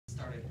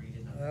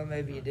Well,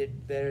 maybe you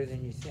did better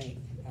than you think.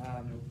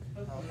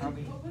 I'll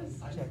be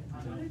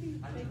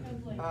checking.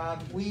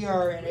 We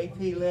are in AP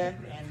Lit,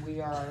 and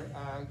we are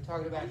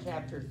talking about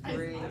Chapter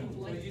 3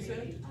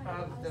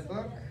 of the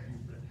book.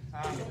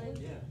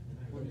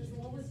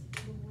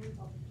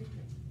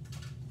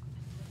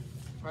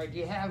 All right, do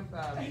you have...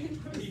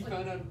 He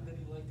found out that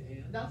he liked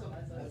Anne. That's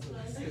what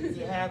I said. Do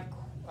you have...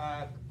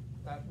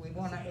 we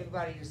want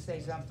everybody to say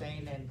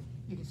something, and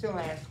you can still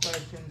ask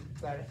questions,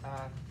 but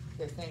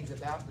there are things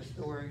about the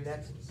story.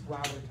 That's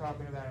why we're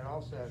talking about it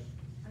also.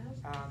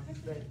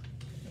 But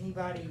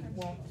anybody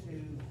want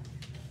to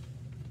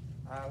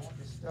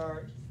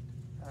start?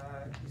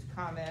 Just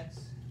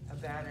comments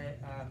about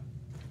it?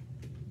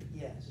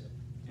 Yes.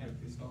 Yeah,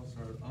 please I'll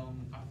start.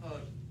 I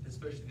thought,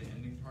 especially the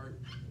ending part,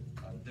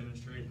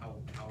 demonstrated how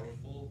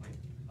powerful, like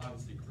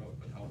obviously corrupt,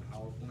 but how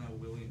powerful now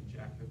Willie and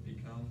Jack have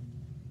become,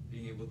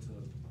 being able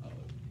to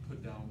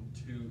put down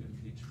 2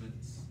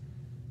 impeachments,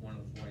 one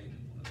of White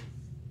and one of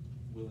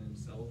Willie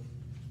himself.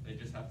 They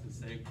just have to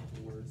say a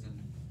couple words,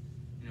 and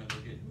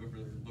they'll get whoever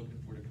they're looking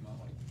for to come out.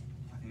 Like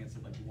I think it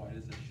said like white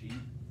as a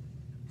sheet,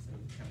 so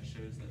it kind of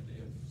shows that they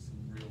have some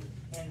real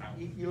power.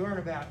 And you learn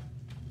about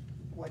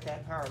what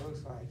that power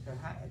looks like. So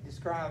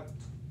describe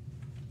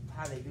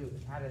how they do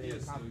it. How do they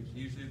accomplish it? So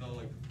usually they'll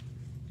like,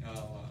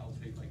 I'll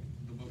take like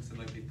the book said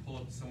like they pull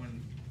up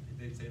someone.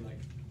 They say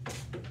like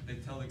they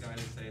tell the guy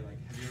to say like,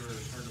 have you ever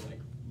heard of like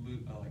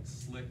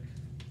slick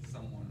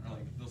someone, or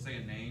like they'll say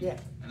a name, yeah,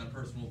 and the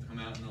person will come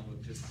out and they'll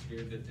look just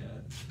scared to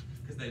death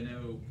because they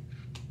know,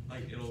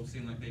 like it'll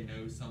seem like they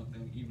know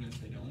something even if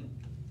they don't.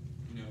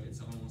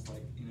 It's almost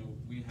like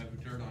we have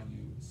dirt on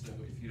you, so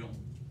if you don't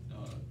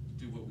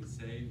do what we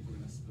say, we're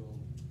gonna spill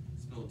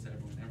it to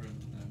everyone. Everyone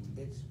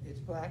will know. It's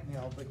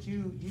blackmail, but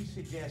you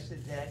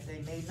suggested that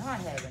they may not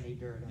have any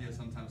dirt on it. Yeah,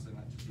 sometimes they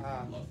might just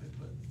bluff it,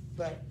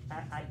 but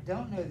I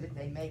don't know that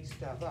they make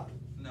stuff up.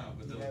 No,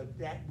 but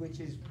that which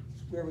is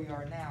where we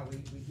are now. We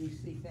do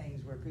see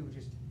things where people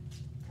just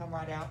come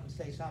right out and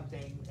say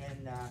something,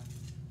 and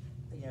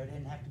it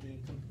didn't have to be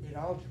it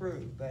all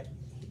true, but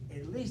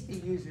at least he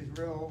uses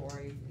real, or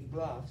he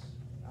bluffs.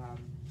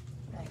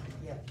 Thank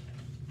you. Yeah.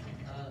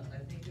 I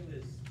think it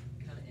was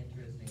kind of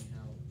interesting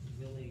how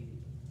Willie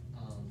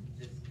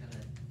just kind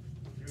of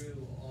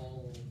threw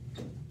all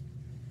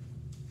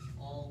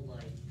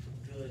like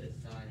good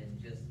aside, and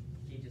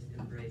he just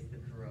embraced the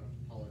corrupt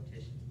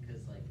politician,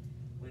 because like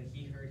when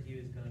he heard he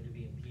was going to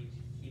be impeached,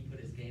 he put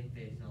his game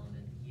face on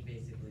and he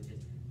basically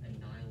just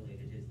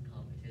annihilated his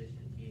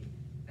competition. He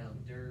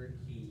found dirt,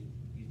 he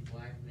used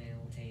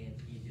blackmail, and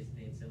he just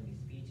made so many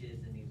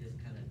speeches, and he just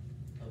kind of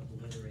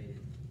obliterated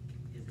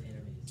his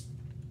enemies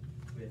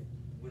with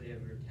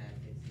whatever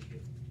tactics he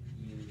could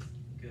use,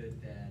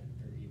 good, bad,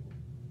 or evil.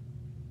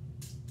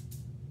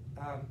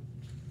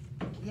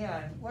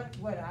 Yeah, and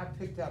what I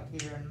picked up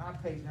here, and my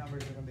page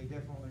numbers are going to be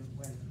different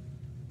when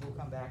we'll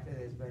come back to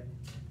this, but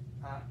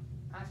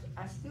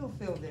I still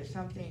feel there's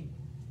something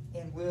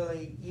in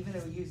Willie, even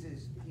though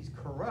he's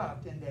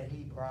corrupt in that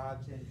he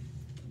bribes and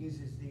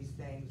uses these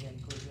things, and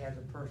of course he has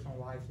a personal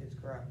life that's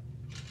corrupt.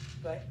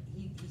 But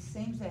he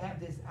seems to have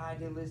this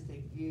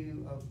idealistic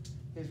view of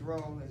his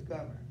role as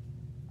governor.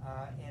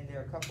 And there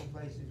are a couple of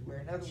places where,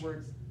 in other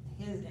words,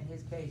 in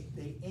his case,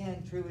 the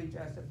end truly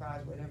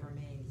justifies whatever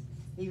means.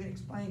 He even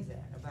explains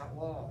that about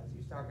laws. He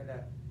was talking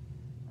to,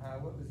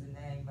 what was the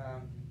name,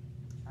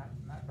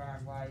 not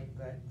Byron White,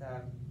 but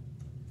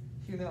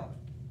Hugh Miller.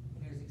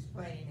 And he was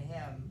explaining to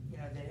him,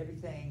 that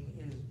everything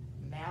is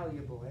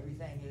malleable,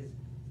 everything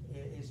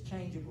is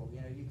changeable.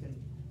 You can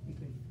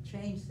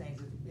change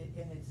things,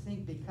 and it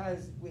seems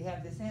because we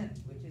have this end,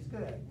 which is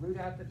good. Root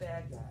out the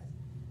bad guys,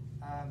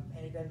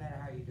 and it doesn't matter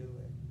how you do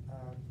it.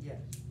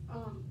 Yes.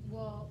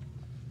 Well,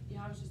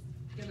 I was just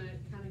gonna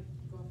kind of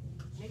go off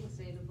what Jake was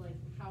saying of like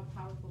how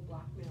powerful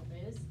blackmail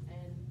is,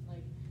 and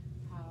like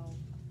how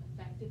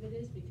effective it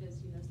is, because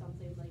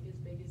something like as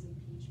big as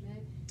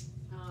impeachment,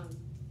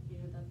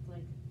 that's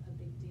like a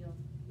big deal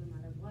no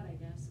matter what, I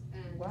guess.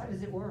 And why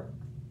does it work?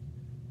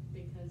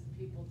 Because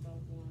people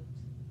don't want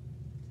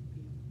to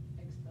be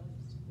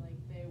exposed. Like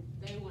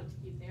they want to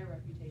keep their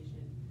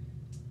reputation,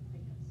 I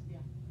guess.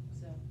 Yeah.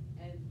 So,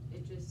 and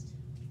it just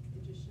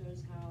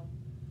shows how.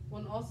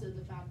 Well, and also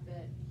the fact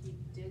that he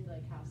did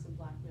like have some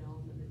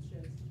blackmail, and it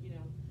shows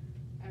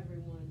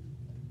everyone.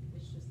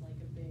 It's just like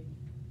a big.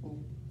 Well,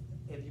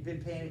 have you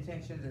been paying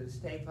attention to the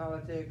state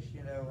politics?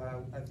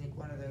 I think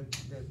one of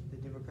the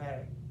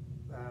Democratic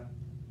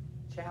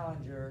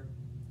challenger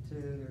to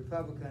the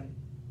Republican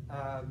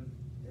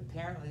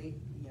apparently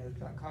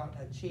got caught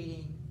in a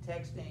cheating,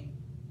 texting,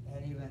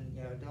 and even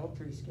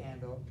adultery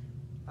scandal.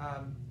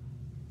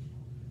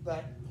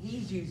 But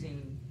he's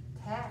using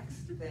tax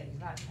things,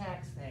 not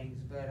tax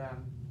things, but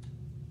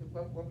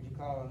what would you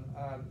call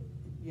them?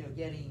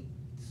 Getting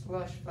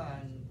slush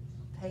fund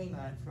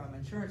payment from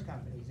insurance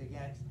companies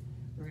against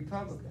the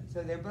Republicans.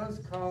 So they're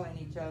both calling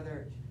each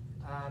other.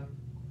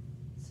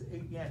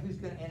 Who's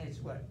going to? And it's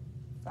what,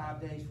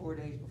 4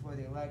 days before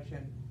the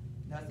election.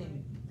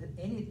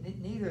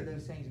 Neither of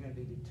those things are going to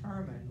be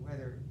determined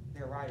whether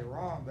they're right or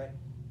wrong. But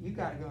you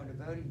gotta go in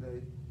the voting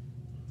booth.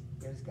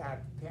 This guy,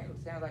 apparently,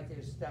 it sounds like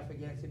there's stuff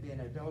against him being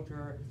an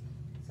adulterer,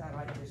 sounds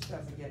like there's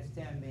stuff against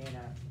him being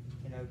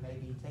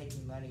maybe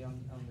taking money on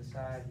the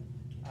side.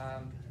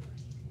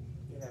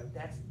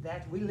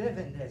 We live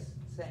in this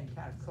same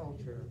kind of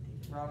culture.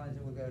 Rollins,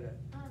 and we'll go to.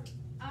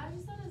 I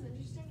just thought it was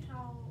interesting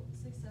how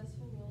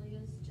successful Willie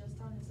is just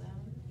on his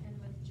own and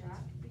with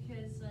Jack,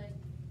 because like,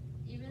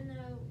 even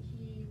though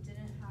he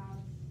didn't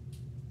have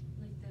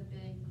like the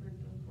big group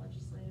of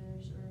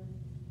legislators or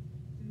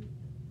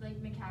like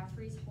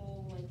McCaffrey's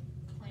whole like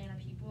clan of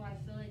people, I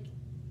feel like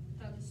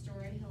throughout the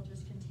story he'll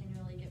just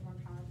continually get more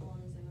powerful on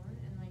his own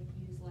and like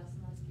use less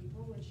and less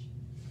people, which,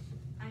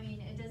 I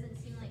mean, it doesn't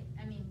seem like,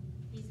 I mean,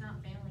 he's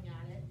not failing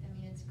at it. I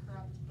mean, it's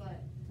corrupt,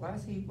 but.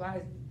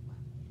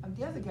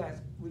 The other guys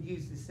would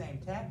use the same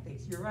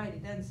tactics. You're right,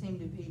 it doesn't seem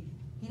to be,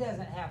 he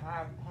doesn't have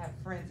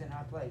friends in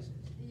high places.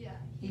 Yeah.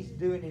 He's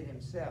doing it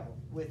himself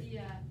with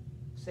Yeah.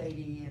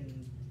 Sadie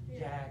and Yeah.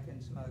 Jack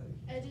and some others.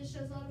 It just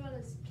shows a lot about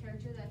his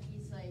character that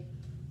he's like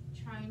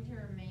trying to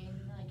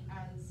remain like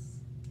as,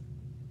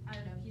 I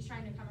don't know, he's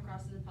trying to come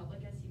across to the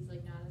public as he's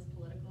like not as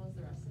political as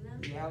the rest of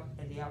them.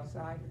 The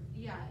outsider.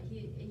 Yeah,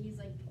 he's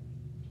like,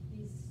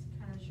 he's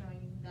kind of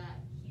showing that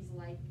he's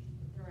like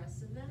the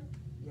rest of them.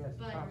 Yes,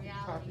 But in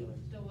reality,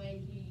 populist. the way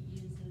he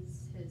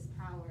uses his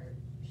power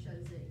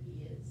shows that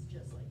he is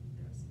just like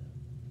the rest of them.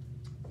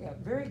 Yeah,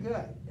 very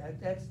good.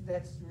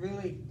 That's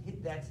really,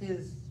 that's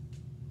his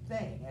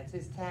thing, that's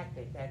his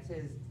tactic, that's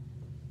his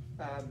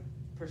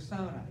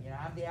persona.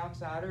 I'm the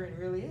outsider, and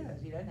he really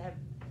is. He doesn't have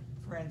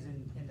friends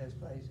in those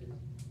places.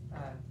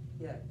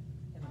 Yeah.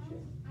 I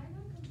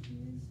got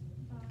confused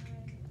by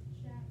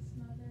Jack's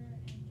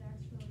mother and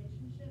Jack's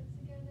relationship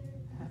together,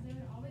 because they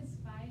would always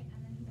fight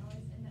and then he'd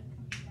always end up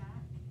coming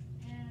back.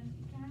 And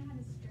he kind of had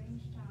a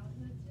strange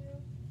childhood too.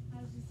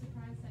 I was just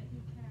surprised that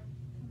he kept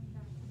coming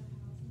back to the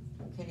house and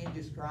stuff. Can you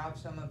describe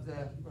some of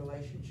the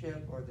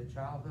relationship or the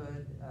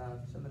childhood,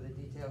 some of the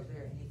details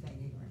there, anything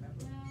you can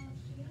remember? Well,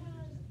 she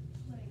had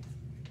like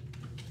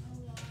a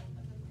lot of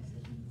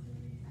acquaintances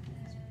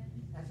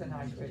and. That's a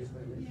nice way to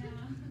put it. Yeah.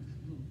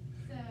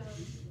 So,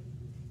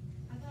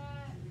 I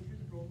thought, I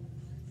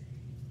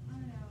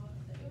don't know,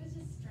 it was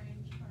just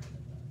strange part of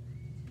the book.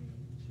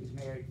 She's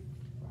married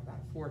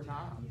about 4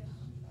 times.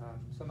 Yeah.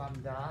 Some of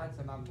them died,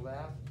 some of them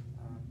left.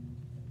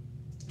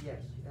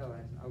 Yes,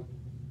 Ellen,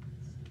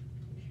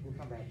 we'll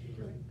come back to you.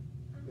 Good.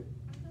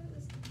 I thought it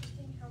was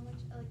interesting how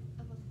much of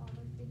a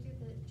father figure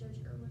that Judge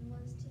Irwin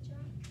was to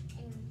Jack,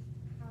 and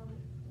how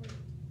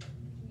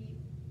he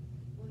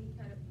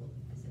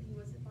I said he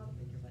was a father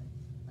figure, but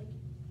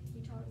he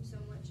taught him so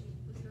much and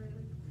was very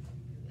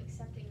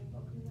accepting and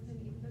welcoming of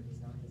him, even though he's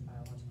not his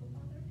biological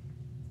father.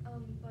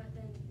 But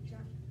then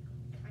Jack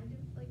kind of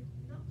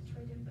not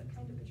betrayed him, but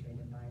kind of betrayed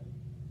him by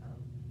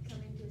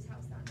coming to his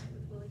house that night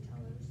with Willie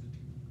Tellers.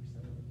 So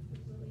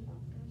with Willie, and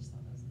I just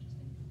thought that was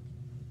interesting.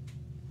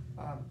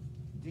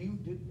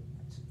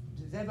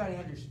 Does everybody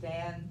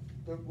understand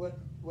what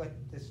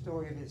the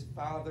story of his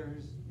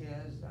fathers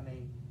is? I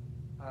mean,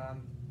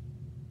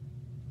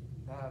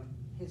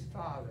 his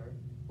father,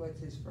 what's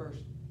his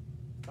first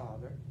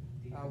father?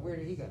 Where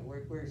did he go?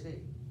 Where is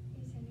he?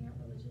 He's handing out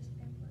religious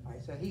pamphlets. All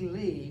right, so he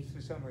leaves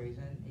for some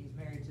reason. He's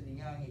married to the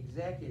young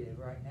executive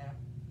right now.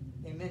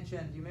 They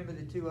mentioned, do you remember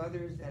the 2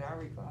 others that I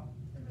recall?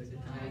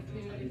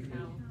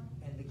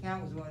 And the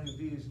count was the one who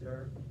abused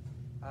her.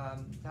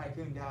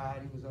 Tycoon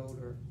died, he was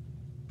older.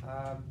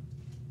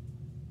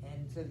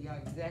 And so the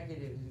young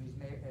executive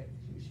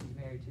who she's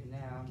married to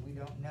now, we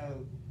don't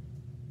know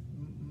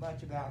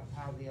much about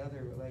how the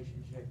other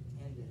relationship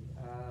ended.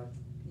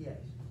 Yes.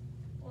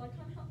 Well, I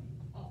kind of have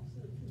the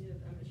opposite opinion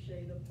of Emma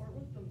Shea. The part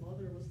with the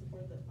mother was the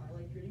part that I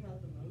liked reading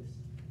about the most.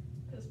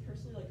 Because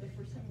personally, the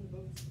first time in the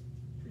book,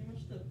 pretty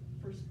much the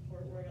first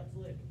part where I got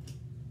to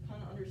kind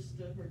of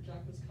understood where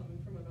Jack was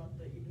coming from about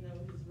even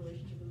though his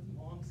relationship with his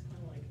mom's kind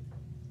of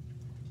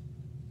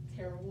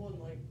terrible and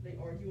they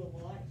argue a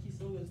lot, he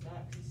still goes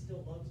back because he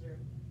still loves her.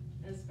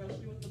 And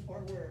especially with the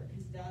part where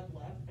his dad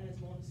left and his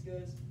mom just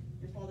goes,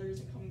 "Your father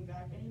isn't coming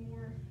back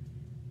anymore."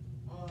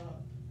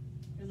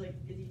 He was like,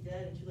 "Is he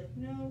dead?" And she's like,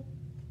 "No,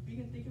 you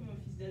can think of him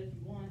if he's dead if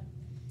you want."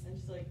 And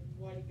she's like,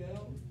 "Why'd he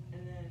go?"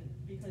 And then,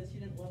 because he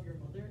didn't love your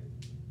mother.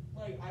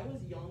 I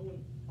was young when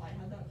I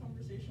had that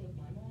conversation with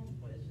my mom,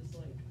 but it's just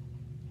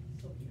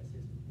something that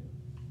stays with you.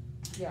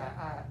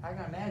 Yeah, I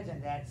can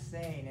imagine that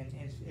scene, and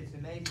it's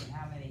amazing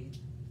how many,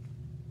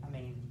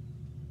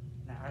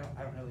 now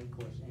I don't know, of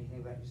course,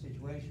 anything about your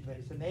situation, but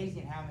it's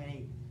amazing how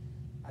many,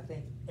 I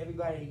think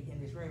everybody in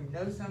this room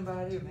knows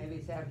somebody, or maybe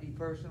it's happened to you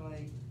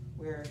personally,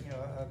 where,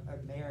 a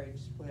marriage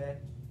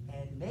split,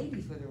 and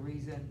maybe for the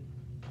reason,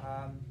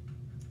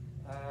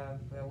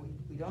 well,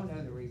 we don't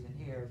know the reason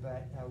here,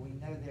 but we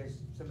know there's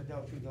some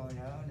adultery going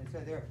on, and so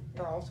there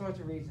are all sorts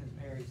of reasons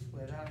marriage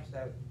split up. So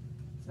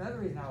it's another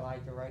reason I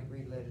like to read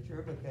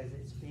literature, because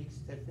it speaks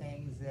to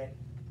things that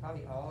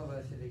probably all of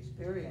us have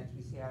experienced.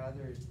 We see how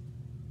others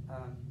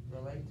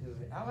relate to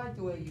it. I like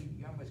the way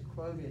you almost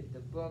quoted the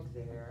book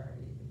there.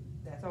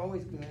 That's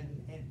always good,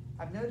 and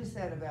I've noticed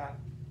that about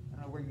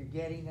know where you're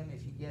getting them,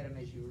 if you get them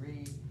as you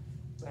read,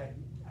 but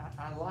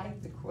I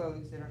like the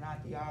quotes that are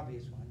not the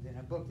obvious ones. In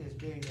a book this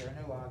big, there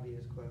are no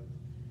obvious quotes.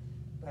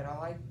 But I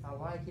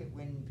like it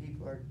when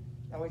people are,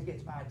 it always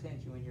gets my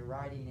attention when you're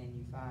writing and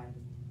you find,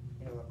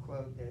 you know, a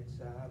quote that's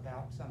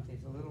about something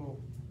that's a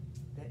little,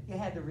 that you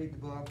had to read the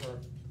book or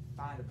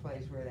find a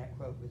place where that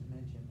quote was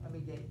mentioned. Let me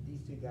get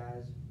these two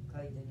guys.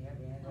 Clayton, didn't you have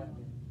your hand up?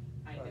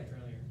 I did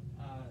earlier.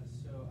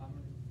 So I'm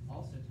gonna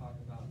also talk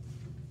about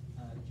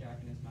Jack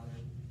and his mother.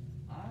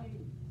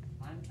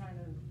 I'm kind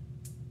of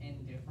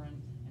indifferent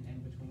and in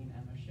between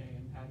Emma, Shay,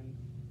 and Patty,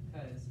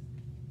 because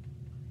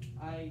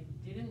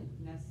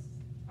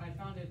I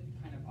found it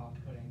kind of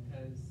off-putting,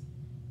 because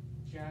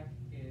Jack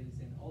is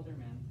an older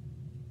man,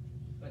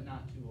 but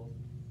not too old,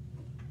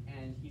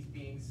 and he's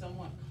being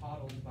somewhat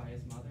coddled by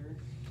his mother,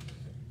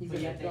 but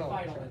yet they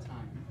fight all the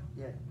time.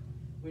 Yeah.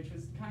 Which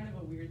was kind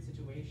of a weird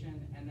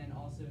situation, and then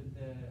also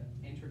the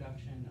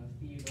introduction of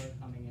Theodore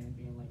coming in and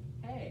being like,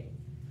 hey,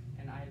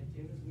 and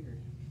it was weird.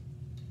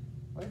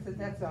 Well,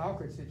 that's an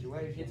awkward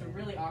situation. It's a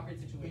really awkward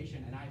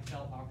situation, and I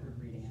felt awkward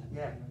reading it.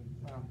 Yeah,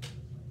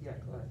 yeah,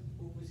 Clay.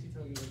 What was he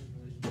talking about his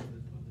relationship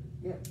with his mother?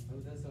 Yeah. Oh,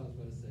 that's what I was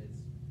about to say.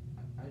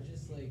 I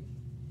just like,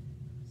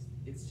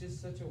 it's just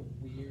such a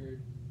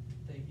weird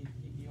thing.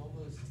 He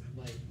almost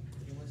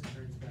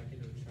turns back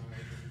into a child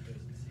when he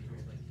goes to see her.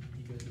 Like,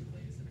 he goes and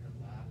lays in her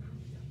lap,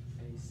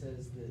 and he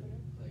says that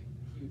like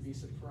he would be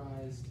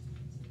surprised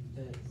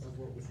of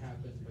what would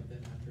happen, but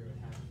then after it would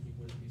happen, he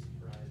wouldn't be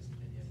surprised,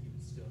 and yet he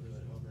would still do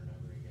it over and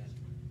over again.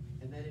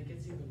 And then it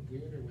gets even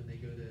weirder when they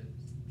go to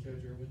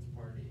Judge Irwin's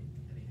party,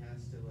 and he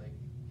has to like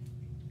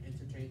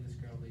entertain this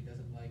girl, but he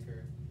doesn't like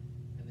her,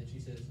 and then she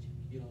says,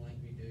 "You don't like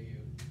me, do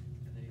you?"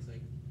 And then he's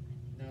like,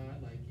 "No, I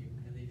like you,"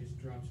 and then he just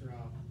drops her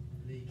off,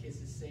 and then he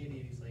kisses Sadie,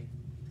 and he's like,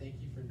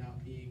 "Thank you for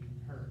not being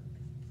her."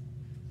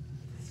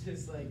 It's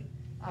just like,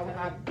 I was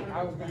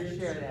gonna weird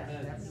share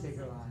sentence. that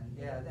particular line.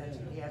 Yeah,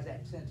 he has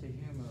that sense of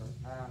humor.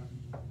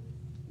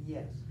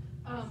 Yes.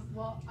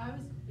 Well, I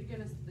was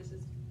gonna, this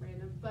is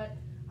random, but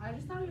I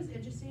just thought it was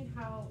interesting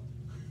how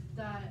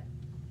that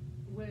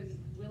when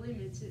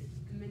Willie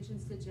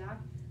mentions to Jack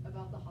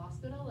about the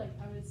hospital, like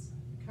I was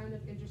kind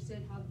of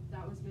interested how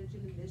that was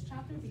mentioned in this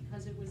chapter,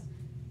 because it was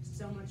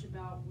so much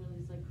about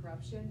Willie's like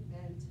corruption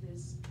and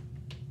his,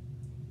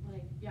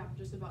 like, yeah,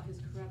 just about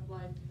his corrupt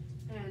life.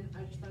 And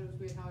I just thought it was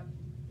weird how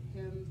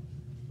him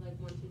like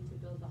wanting to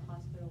build the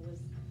hospital was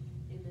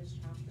in this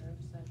chapter of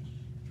such.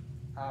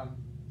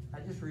 I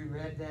just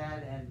reread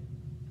that, and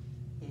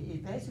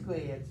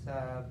basically it's,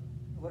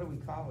 what do we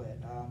call it?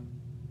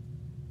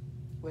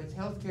 Well, it's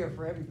healthcare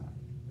for everybody.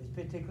 It's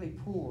particularly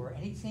poor,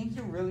 and he seems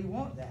to really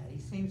want that. He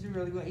seems to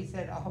really want, he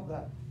said all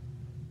the,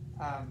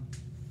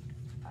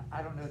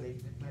 I don't know,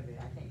 maybe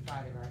I can't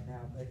find it right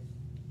now, but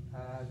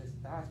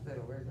the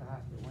hospital, where's the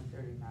hospital?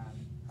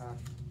 139.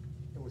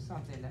 It was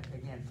something that,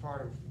 again,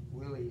 part of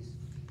Willie's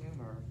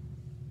humor,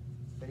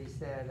 but he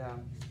said,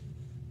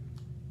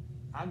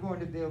 I'm going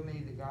to build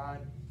me the God,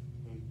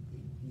 he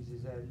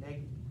uses a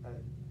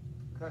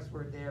cuss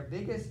word there,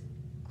 biggest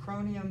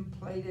chromium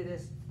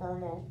platedest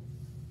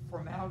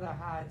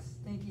formaldehyde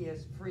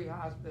stinkiest free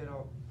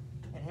hospital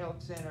and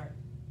health center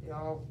the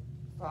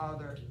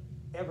All-Father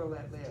ever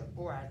let live.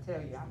 Boy, I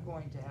tell you, I'm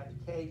going to have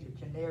a cage of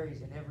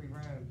canaries in every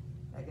room.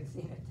 I can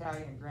see an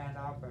Italian grand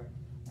opera,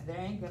 and there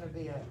ain't gonna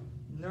be a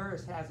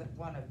nurse hasn't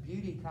won a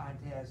beauty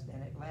contest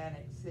in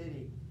Atlantic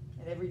City,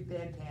 and every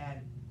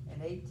bedpan an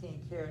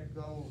 18-karat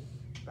gold.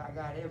 By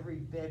God, every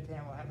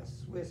bedpan will have a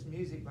Swiss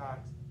music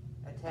box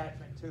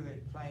attachment to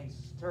it, playing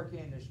Turkey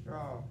in the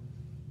Straw,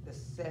 the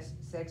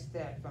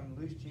sextet from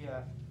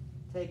Lucia,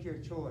 take your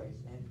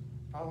choice. And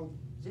all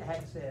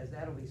Jack says,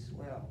 that'll be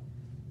swell.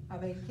 I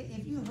mean,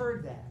 if you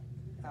heard that,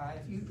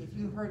 if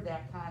you heard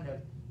that kind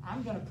of,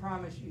 I'm gonna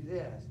promise you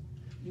this,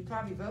 you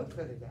probably vote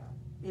for the guy.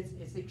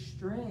 It's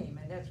extreme,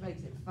 and that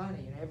makes it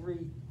funny, and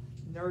every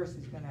nurse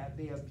is gonna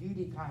be a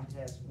beauty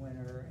contest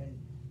winner, and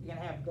you're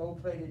gonna have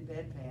gold-plated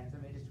bedpans.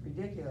 I mean, it's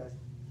ridiculous.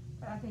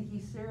 But I think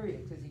he's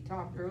serious, because he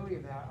talked earlier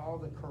about all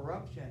the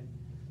corruption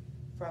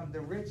from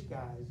the rich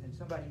guys, and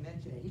somebody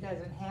mentioned it. He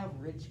doesn't have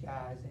rich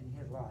guys in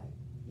his life.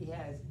 He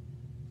has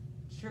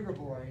Sugar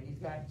Boy, and he's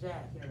got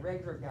Jack,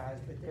 regular guys,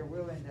 but they're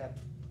willing to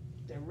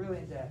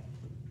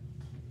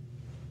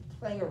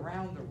play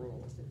around the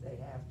rules if they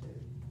have to.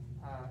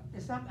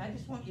 It's something, I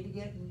just want you to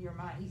get in your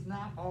mind, he's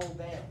not all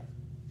bad.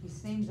 He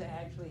seems to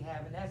actually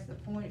have, and that's the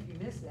point. If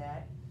you miss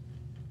that,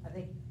 I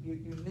think you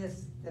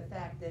miss the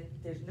fact that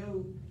there's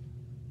no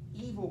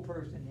evil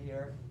person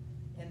here,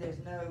 and there's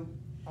no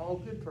all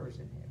good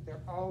person here.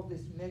 They're all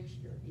this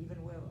mixture,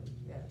 even Willie,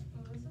 yes.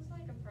 Well, this is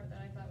like a part that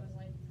I thought was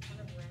like kind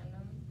of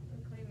random.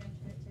 Clay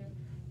mentioned it too,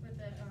 with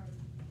the, I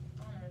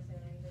don't know what's her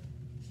name,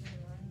 the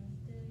London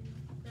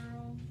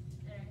girl.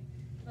 Anyway,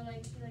 but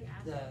like she like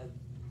asked.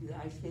 The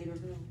ice skater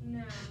girl?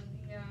 No,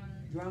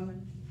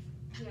 Drummond?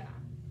 yeah.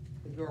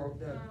 The girl,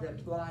 the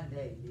blonde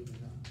date he was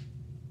on.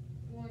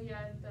 Well,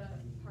 yeah, the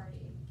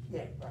party.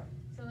 Yeah, right.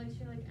 So like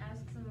she like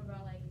asks him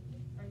about like,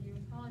 are you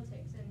in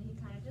politics? And he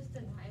kind of just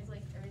denies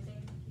like everything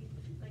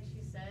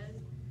she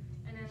says.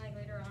 And then like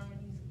later on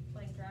when he's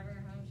like driving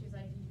her home, she's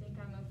like, "Do you think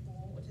I'm a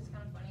fool?" Which is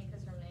kind of funny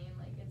because her name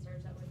like it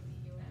starts out with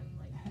B-U-M,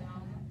 like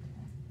dumb.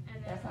 And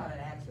then, That's not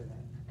an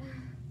accident.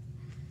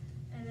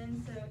 and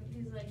then so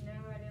he's like, "No,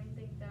 I didn't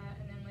think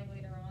that." And then like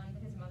later on,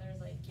 his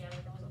mother's like, "Yeah,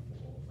 that girl's a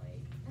fool.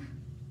 Like,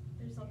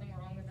 there's something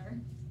wrong with her."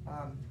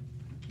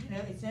 You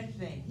know, it's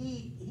interesting.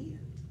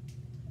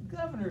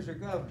 Governors are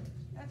governors.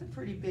 That's a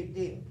pretty big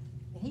deal.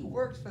 And he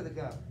works for the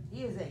governor.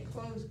 He is a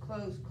close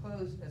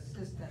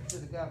assistant to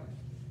the governor.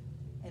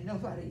 And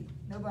nobody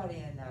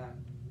in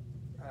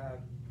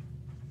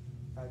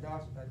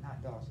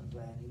not Dawson's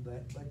Landing,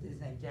 but what's his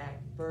name,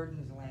 Jack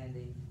Burden's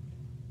Landing,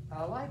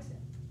 likes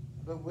him.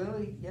 But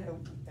Willie, you know,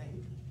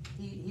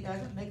 he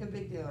doesn't make a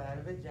big deal out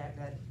of it. Jack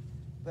doesn't.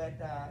 But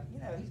you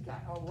know, he's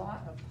got a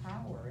lot of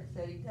power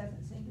that he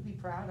doesn't seem to be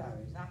proud of.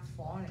 He's not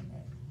flaunting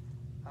it,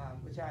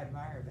 which I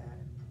admire about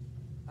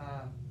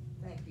him.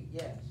 Thank you.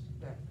 Yes.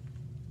 But,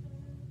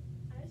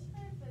 I just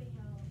find it funny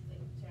how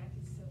like Jack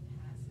is so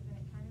passive, and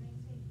it kind of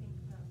makes me think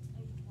about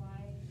like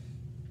why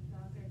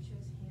Gawker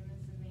chose him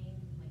as the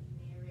main like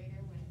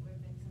narrator when it would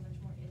have been so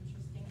much more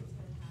interesting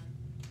to have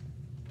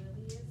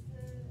Willie as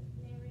the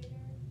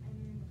narrator. And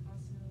then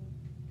also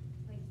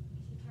like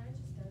he kind of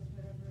just does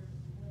whatever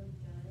Willie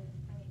does.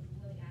 I mean,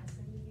 Willie asks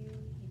him to do.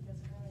 He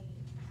doesn't really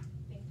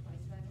think twice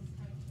about it. He's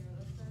kind of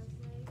careless about his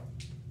life,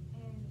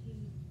 and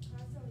he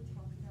constantly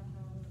talks about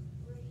how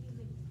where he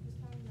like was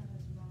talking about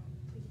his mom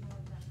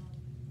that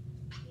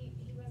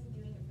he wasn't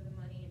doing it for the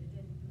money,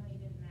 and money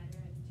didn't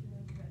matter to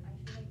him. But I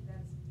feel like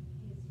that's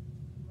his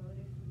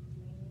motive for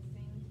doing these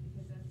things,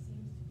 because that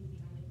seems to be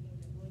the only thing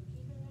that would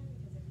keep him there,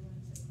 because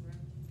everyone's so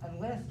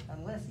corrupt.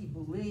 unless he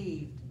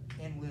believed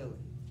in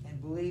Willie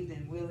and believed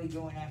in Willie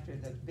going after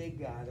the big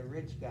guy, the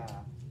rich guy,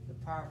 the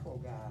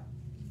powerful guy,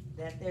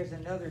 that there's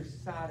another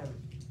side of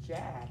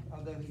Jack,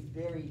 although he's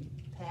very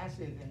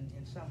passive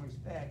in some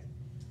respects.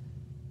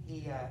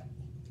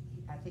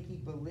 I think he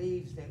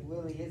believes that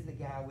Willie is the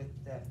guy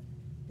with the,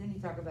 didn't he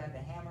talk about the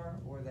hammer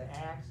or the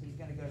axe? He's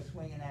gonna go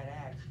swinging that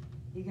axe.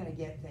 He's gonna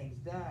get things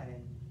done,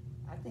 and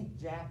I think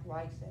Jack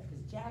likes that,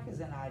 because Jack is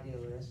an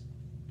idealist.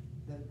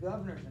 The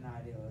governor's an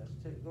idealist,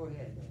 too. Go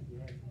ahead, Dave. You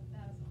have-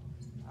 That was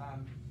all.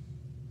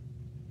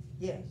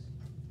 Yes.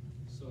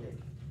 So,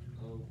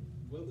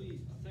 Willie,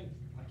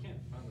 I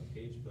can't find the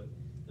page, but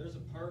there's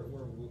a part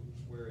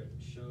where it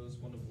shows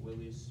one of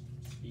Willie's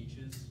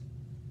speeches,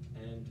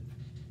 and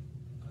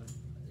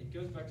it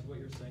goes back to what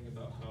you're saying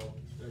about how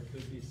there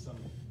could be some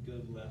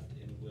good left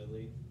in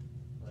Willie.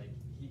 Like,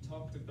 he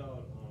talked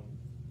about,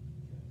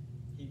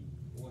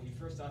 he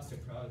first asked the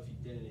crowd if he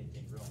did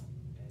anything wrong,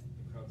 and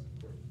the crowd's,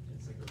 of course,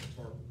 it's like a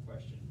rhetorical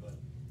question, but,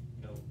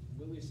 you know,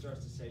 Willie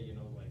starts to say, you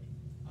know, like,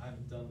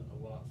 I've done a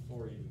lot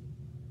for you,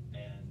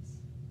 and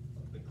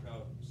the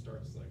crowd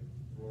starts like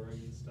roaring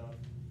and stuff,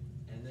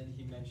 and then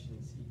he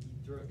mentions, he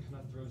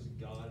kind of throws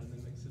God in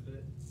the mix of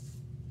it.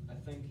 I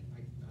think,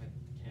 I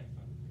can't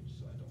find the page,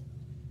 so I don't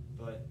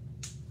know, but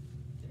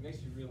it makes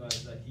me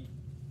realize that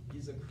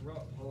he's a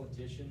corrupt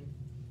politician,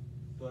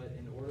 but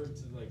in order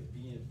to like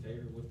be in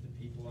favor with the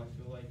people, I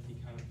feel like he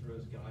kind of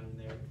throws God in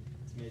there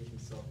to make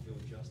himself feel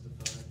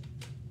justified.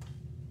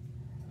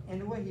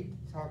 And the way he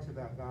talks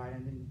about God,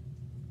 and then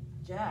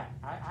Jack,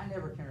 I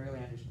never can really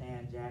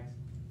understand Jack's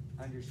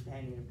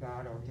understanding of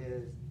God or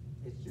his.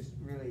 It's just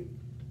really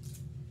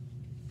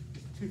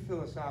it's too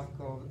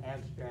philosophical,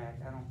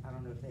 abstract. I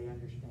don't know if they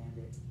understand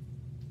it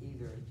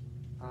either.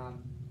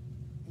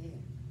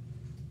 Ian,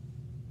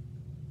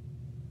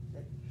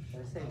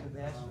 I say the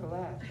best for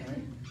last,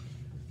 right?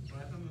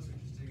 What I found most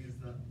interesting is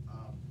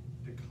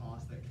the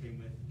cost that came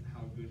with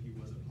how good he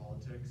was at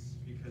politics,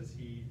 because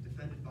he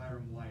defended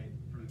Byram White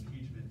from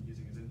impeachment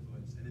using his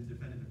influence, and then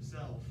defended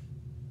himself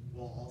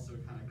while also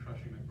kind of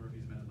crushing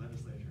McMurphy's men in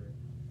legislature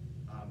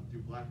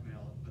through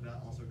blackmail. But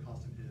that also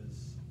cost him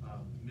his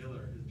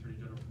Miller, his attorney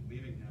general, from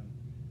leaving him,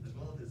 as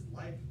well as his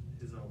wife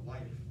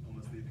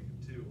almost leaving him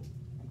too.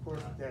 Of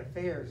course, the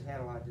affairs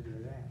had a lot to do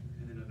with that.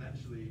 And then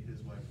eventually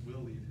his wife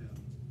will leave him.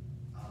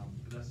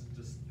 But that's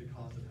just the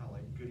cost of how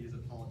like good he is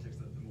at politics,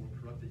 that the more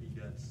corrupt that he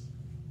gets,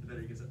 the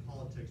better he gets at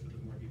politics, but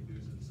the more he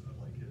loses of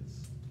like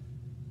his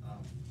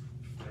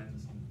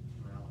friends and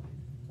morality.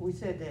 We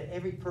said that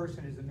every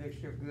person is a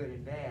mixture of good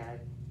and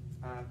bad.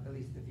 At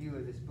least the view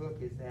of this book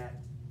is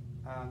that.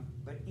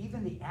 But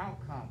even the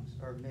outcomes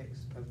are a mix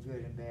of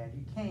good and bad.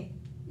 You can't,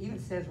 even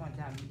says one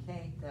time, you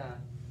can't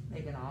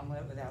make an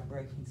omelet without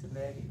breaking some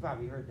eggs. You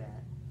probably heard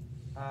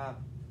that.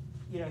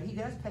 You know, he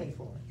does pay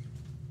for it.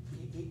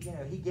 You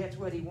know, he gets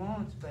what he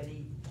wants, but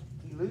he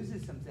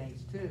loses some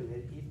things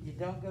too. You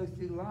don't go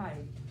through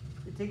life,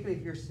 particularly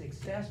if you're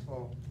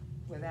successful,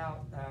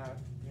 without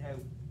you know,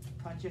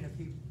 punching a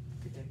few,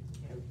 you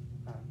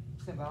know,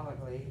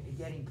 symbolically,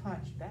 getting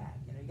punched back.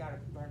 You know, you got to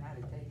learn how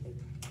to take it.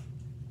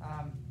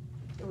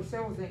 There were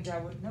several things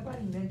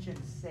nobody mentioned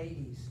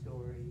Sadie's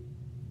story.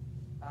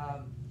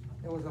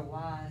 There was a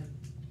line,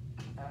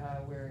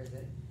 where is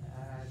it?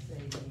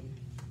 Sadie,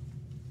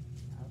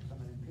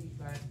 someone in peace,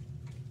 but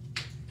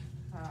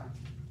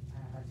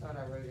I thought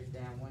I wrote it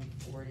down,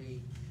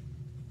 140.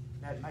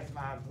 that makes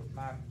my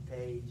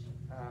page.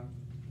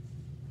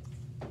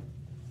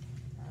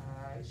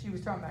 She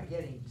was talking about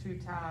getting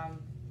 2-time,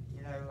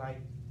 you know,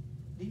 like,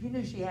 you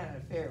knew she had an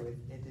affair with,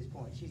 at this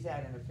point, she's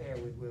had an affair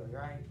with Willie,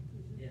 right?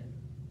 Yeah.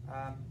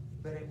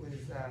 But it was,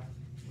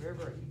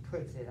 wherever he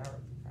puts it,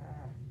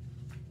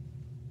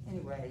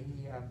 anyway,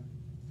 he, I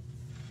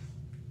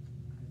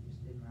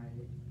just didn't write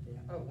it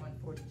down. Oh,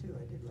 142,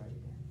 I did write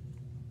it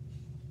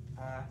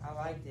down. I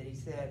liked it. He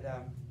said,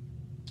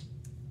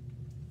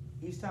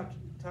 he was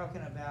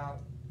talking about,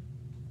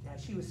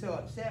 she was so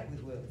upset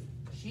with Willie.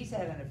 She's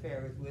had an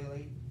affair with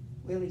Willie.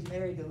 Willie's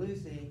married to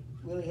Lucy.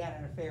 Willie had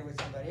an affair with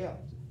somebody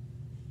else.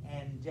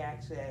 And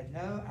Jack said,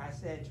 no, I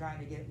said trying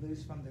to get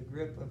loose from the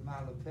grip of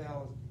my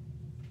lapels.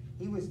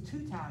 He was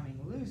 2-timing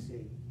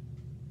Lucy.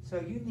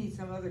 So you need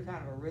some other kind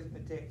of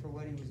arithmetic for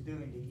what he was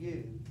doing to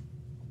you.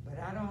 But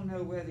I don't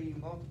know whether you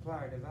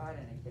multiply or divide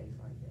in a case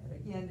like that.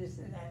 Again, this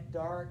is that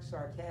dark,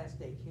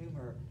 sarcastic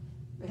humor.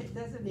 But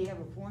doesn't he have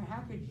a point?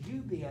 How could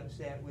you be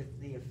upset with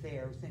the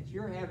affair since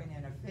you're having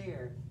an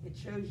affair? It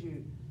shows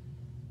you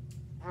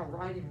how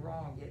right and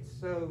wrong gets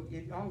so,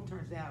 it all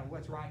turns down to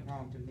what's right and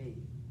wrong to me.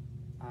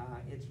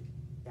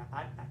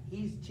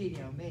 He's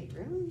cheating on me.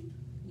 Really?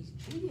 He's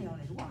cheating on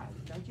his wife.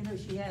 Don't you know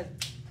she has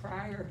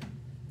prior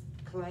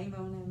claim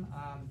on him?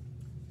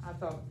 I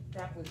thought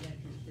that was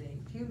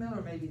interesting. Hugh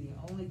Miller may be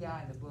the only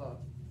guy in the book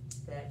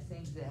that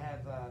seems to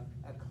have a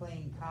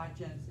clean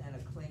conscience and a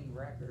clean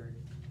record.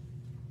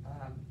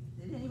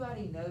 Did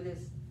anybody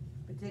notice,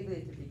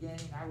 particularly at the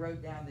beginning, I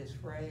wrote down this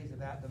phrase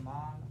about the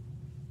mom.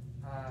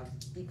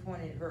 He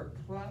pointed her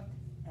plucked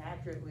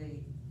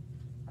accurately,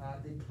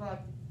 the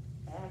plucked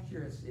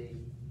accuracy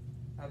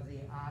of the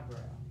eyebrow.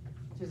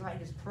 She's like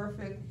this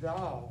perfect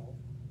doll,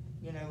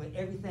 you know,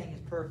 everything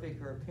is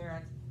perfect, her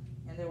appearance.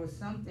 And there was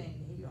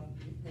something,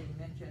 they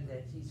mentioned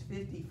that she's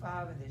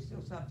 55 and there's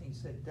still something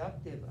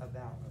seductive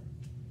about her.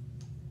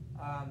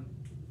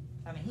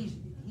 I mean,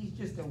 he's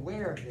just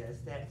aware of this,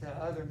 that to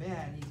other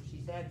men,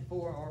 she's had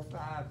 4 or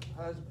 5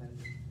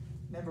 husbands.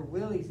 Remember,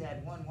 Willie's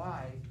had 1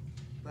 wife,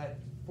 but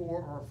 4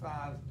 or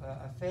 5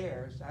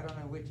 affairs. I don't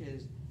know which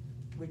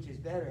is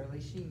better. At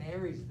least she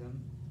marries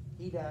them.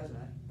 He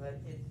doesn't, but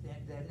it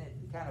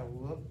kind of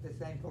looked the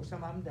same. Of course,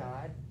 some of them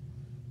died.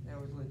 That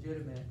was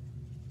legitimate.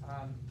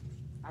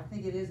 I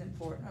think it is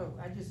important. Oh,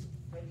 have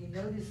you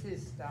noticed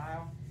his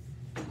style?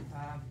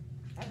 I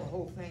have a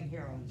whole thing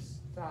here on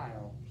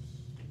style.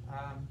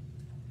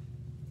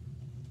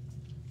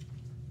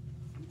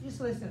 Just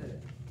listen to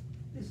this.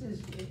 This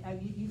is,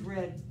 you've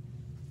read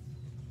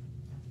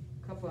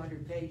a couple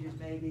hundred pages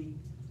maybe.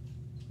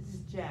 This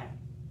is Jack.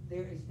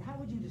 How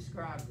would you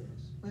describe this?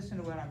 Listen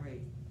to what I'm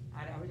reading.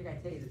 I wish I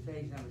could tell you the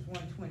page number. It's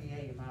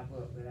 128 in my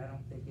book, but I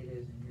don't think it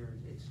is in yours.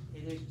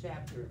 It is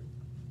chapter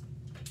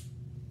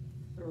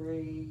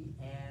 3,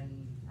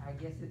 and I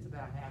guess it's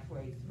about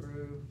halfway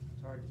through.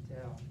 It's hard to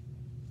tell.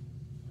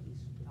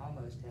 He's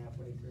almost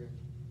halfway through.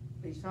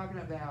 But he's talking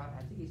about,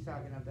 I think he's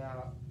talking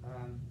about,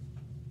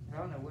 I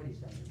don't know what he's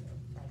talking about,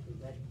 frankly,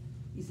 but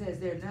he says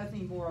there's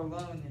nothing more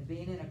alone than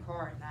being in a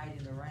car at night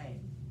in the rain.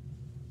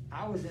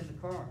 I was in the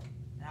car,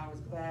 and I was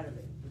glad of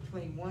it.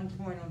 Between one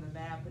point on the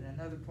map and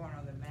another point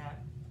on the map,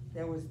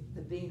 there was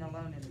the being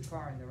alone in the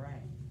car in the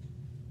rain.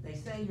 They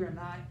say you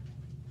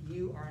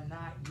are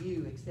not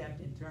you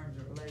except in terms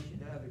of relation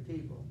to other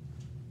people.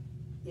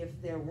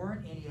 If there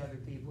weren't any other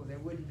people, there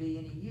wouldn't be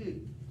any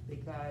you,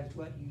 because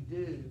what you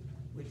do,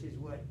 which is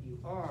what you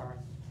are,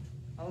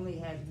 only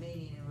has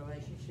meaning in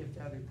relationship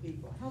to other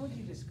people. How would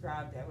you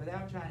describe that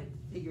without trying to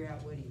figure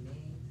out what he means?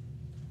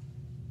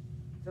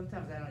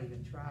 Sometimes I don't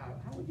even try.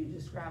 How would you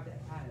describe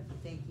that kind of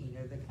thinking,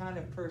 or the kind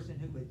of person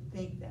who would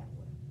think that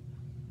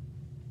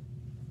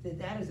way?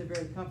 That is a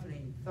very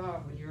comforting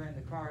thought when you're in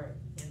the car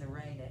in the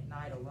rain at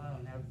night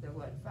alone. Now, there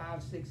are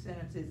 5, 6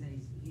 sentences,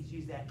 and he's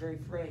used that very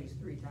phrase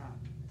 3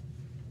 times.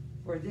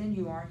 For then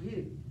you aren't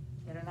you,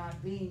 and are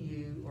not being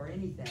you or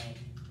anything.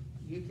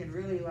 You can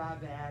really lie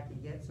back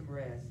and get some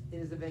rest. It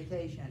is a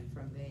vacation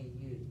from being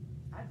you.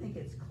 I think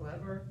it's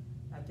clever.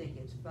 I think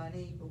it's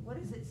funny. But what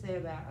does it say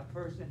about a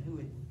person who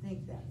would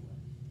think that way?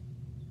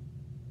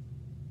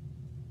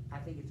 I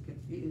think it's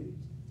confused.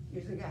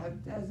 Here's a guy who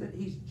does it.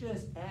 He's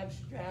just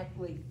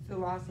abstractly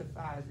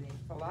philosophizing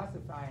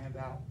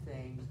about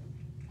things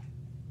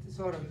to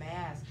sort of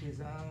mask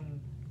his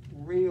own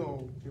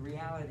the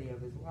reality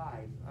of his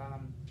life,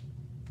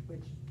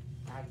 which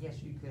I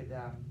guess you could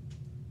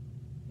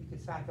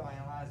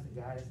psychoanalyze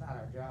the guy. It's not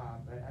our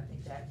job, but I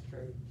think that's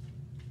true.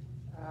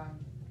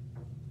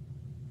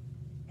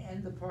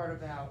 And the part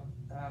about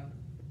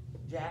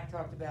Jack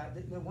talked about,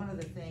 one of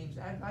the themes,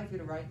 I'd like you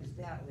to write this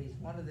down at least,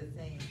 one of the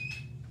themes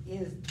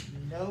is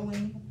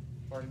knowing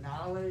or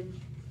knowledge,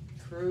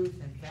 truth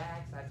and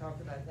facts. I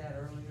talked about that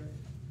earlier.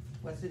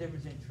 What's the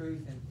difference in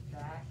truth and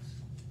facts?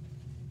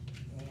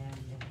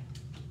 And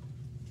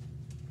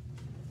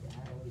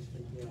I always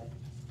forget.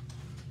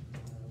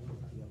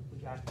 We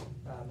got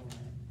 5 minutes.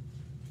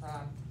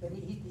 But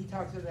he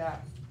talks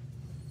about,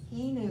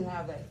 he knew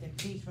how the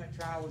impeachment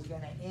trial was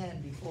going to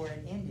end before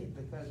it ended,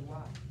 because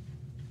why?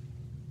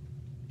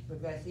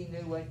 because he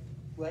knew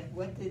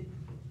what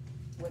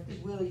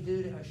did Willie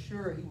do to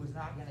assure he was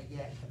not gonna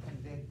get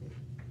convicted?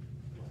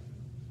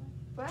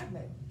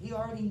 Blackmail. He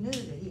already knew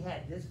that he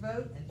had this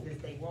vote, and as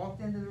they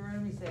walked into the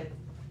room, he said,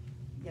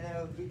 you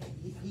know,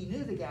 he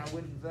knew the guy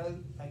wouldn't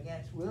vote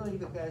against Willie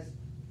because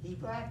he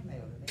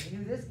blackmailed him. And he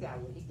knew this guy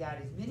would. He got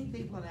as many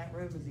people in that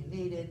room as he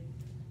needed,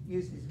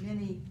 used as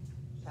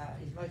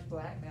much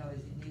blackmail as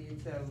he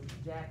needed. So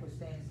Jack was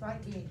saying, it's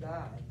like being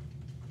God.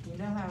 You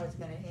know how it's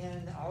gonna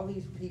end. All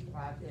these people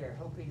out there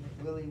hoping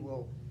that Willie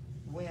will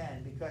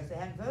win because they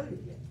hadn't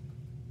voted yet.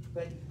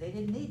 But they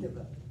didn't need to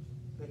vote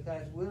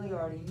because Willie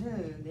already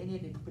knew they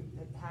needed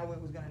how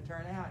it was gonna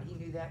turn out. He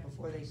knew that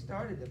before they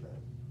started the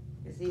vote,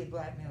 because he had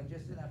blackmailed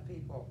just enough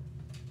people.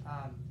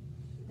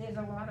 There's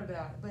a lot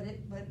about, but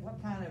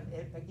what kind of,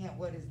 again,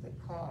 what is the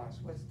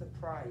cost? What's the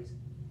price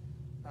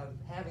of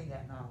having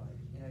that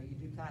knowledge? You know, you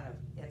do kind of,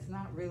 it's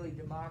not really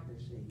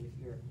democracy if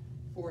you're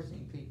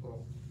forcing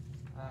people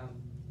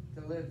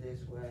to live this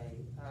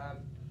way.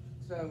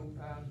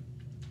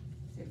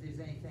 See if there's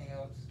anything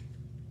else.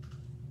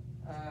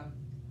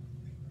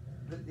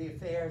 The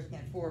affairs,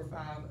 again, 4 or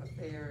 5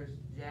 affairs,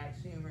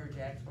 Jack's humor,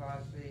 Jack's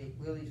philosophy,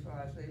 Willie's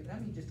philosophy.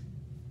 Let me just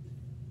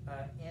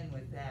end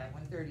with that.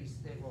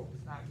 136, well,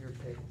 it's not your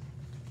pick.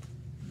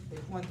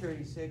 It's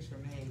 136 for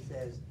me. He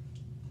says,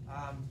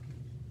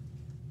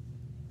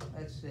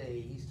 let's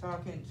see, is he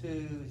talking to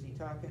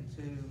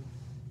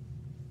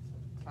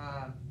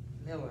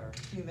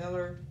Hugh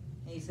Miller,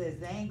 and he says,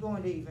 they ain't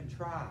going to even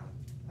try.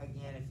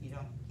 Again, if you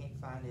can't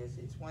find this,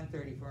 it's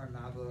 134 in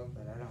my book,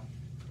 but I don't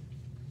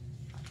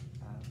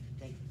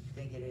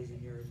think it is in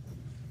yours.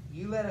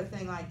 You let a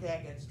thing like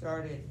that get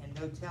started and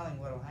no telling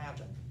what'll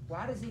happen.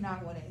 Why does he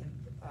not want to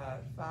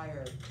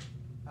fire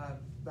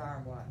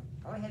Byron White?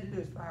 All he had to do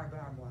is fire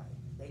Byron White.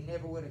 They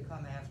never would have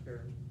come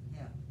after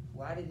him.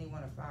 Why didn't he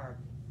want to fire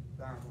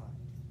Byron White?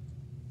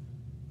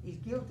 He's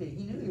guilty.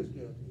 He knew he was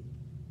guilty.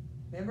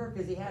 Remember,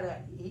 because he had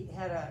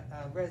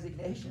a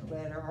resignation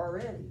letter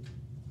already.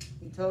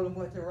 He told him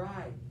what to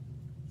write.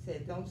 He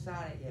said, "Don't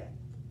sign it yet."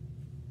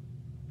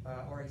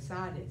 Or he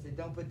signed it. Said,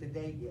 "Don't put the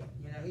date yet."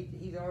 You know,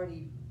 he's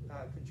already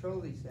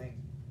controlled these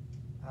things.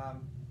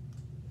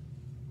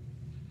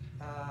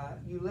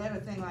 You let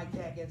a thing like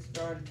that get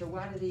started. So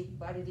why did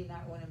he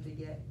not want him to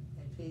get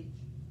impeached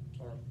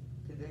or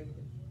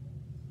convicted?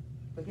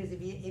 Because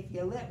if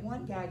you let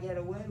one guy get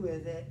away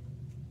with it,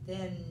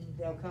 then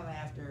they'll come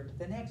after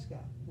the next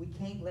guy. We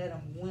can't let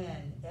them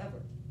win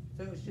ever.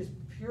 So it was just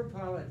pure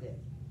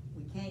politics.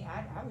 We can't.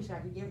 I wish I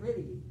could get rid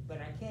of you,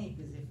 but I can't,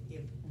 because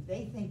if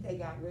they think they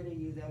got rid of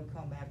you, they'll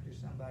come after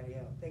somebody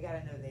else. They got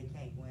to know they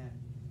can't win.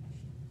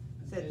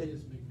 They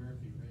is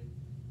McMurphy, right?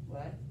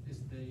 What? Is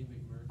they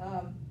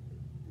McMurphy?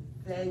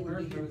 They would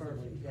be McMurphy was the McMurphy,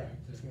 one yeah,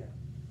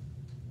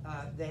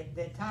 correct, yeah.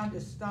 The time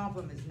to stomp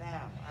them is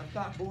now. I've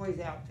got boys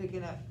out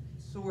picking up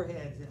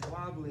soreheads and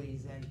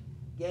wobblies and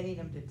getting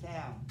them to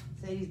town.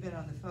 Sadie's been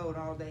on the phone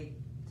all day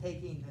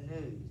taking the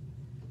news.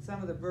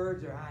 Some of the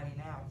birds are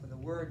hiding out, for the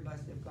word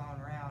must have gone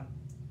around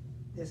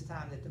this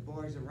time that the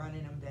boys are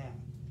running them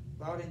down.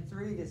 Brought in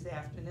 3 this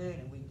afternoon,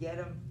 and we get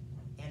them,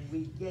 and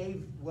we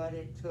gave what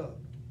it took.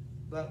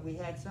 But we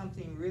had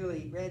something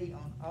really ready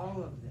on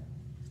all of them.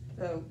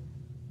 So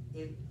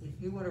if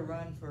you want to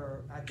run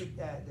for, I think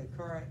that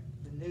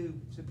the new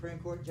Supreme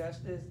Court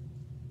Justice,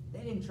 they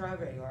didn't try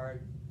very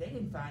hard. They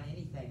didn't find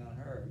anything on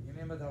her. You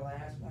remember the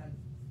last one,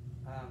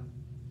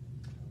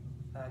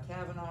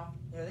 Kavanaugh?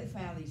 You know, they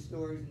found these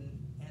stories,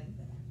 and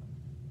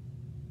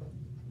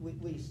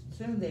we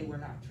assumed they were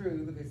not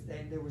true because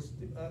there was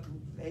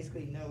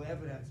basically no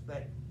evidence,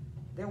 but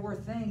there were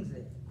things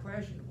there,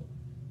 questionable.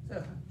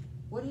 So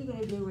what are you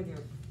going to do when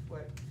you're,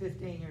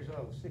 15 years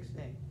old,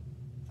 16?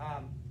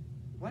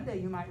 One day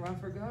you might run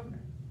for governor.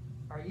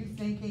 Are you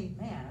thinking,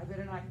 man, I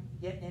better not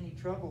get in any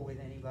trouble with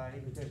anybody,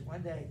 because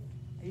one day,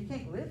 you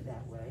can't live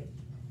that way.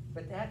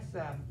 But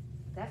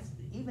that's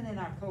even in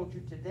our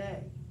culture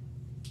today.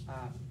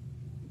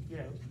 You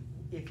know,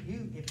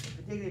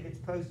 particularly if it's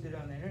posted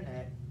on the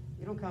internet,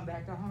 it'll come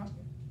back to haunt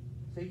you.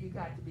 So you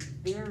got to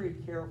be very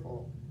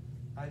careful.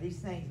 These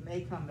things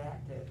may come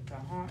back to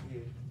haunt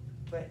you,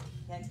 but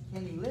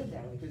can you live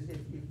that way? Because if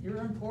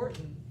you're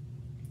important,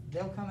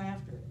 they'll come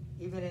after it.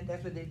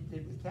 That's what they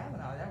did with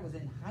Kavanaugh. That was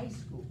in high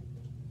school,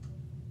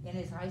 in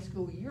his high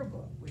school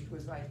yearbook, which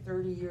was like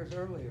 30 years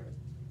earlier.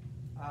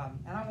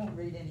 And I won't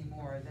read any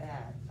more of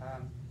that.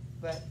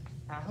 But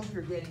I hope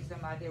you're getting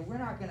some idea. We're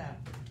not going to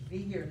be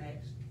here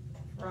next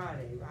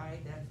Friday,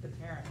 right? That's the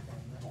parent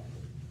thing, right?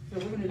 So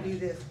we're going to do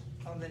this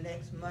on the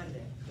next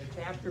Monday. The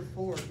chapter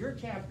 4. Your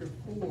chapter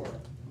 4,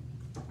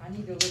 I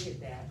need to look at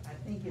that. I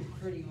think it's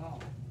pretty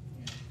long.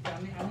 So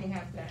I may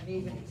have to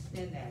even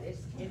extend that.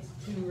 It's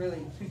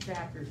two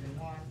chapters in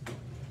one.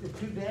 The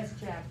 2 best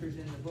chapters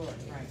in the book,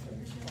 frankly,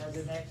 are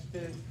the next 2.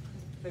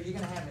 So you're going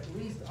to have at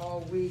least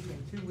all week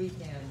and 2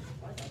 weekends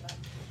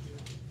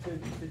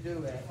to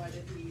do it.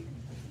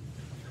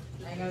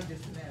 Hang on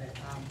just a minute.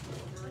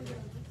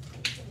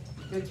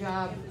 Good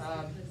job.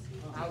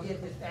 I'll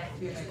get this back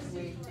to you next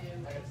week.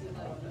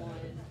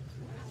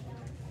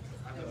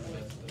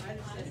 I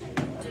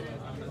understand.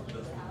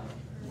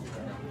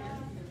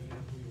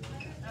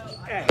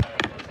 Okay.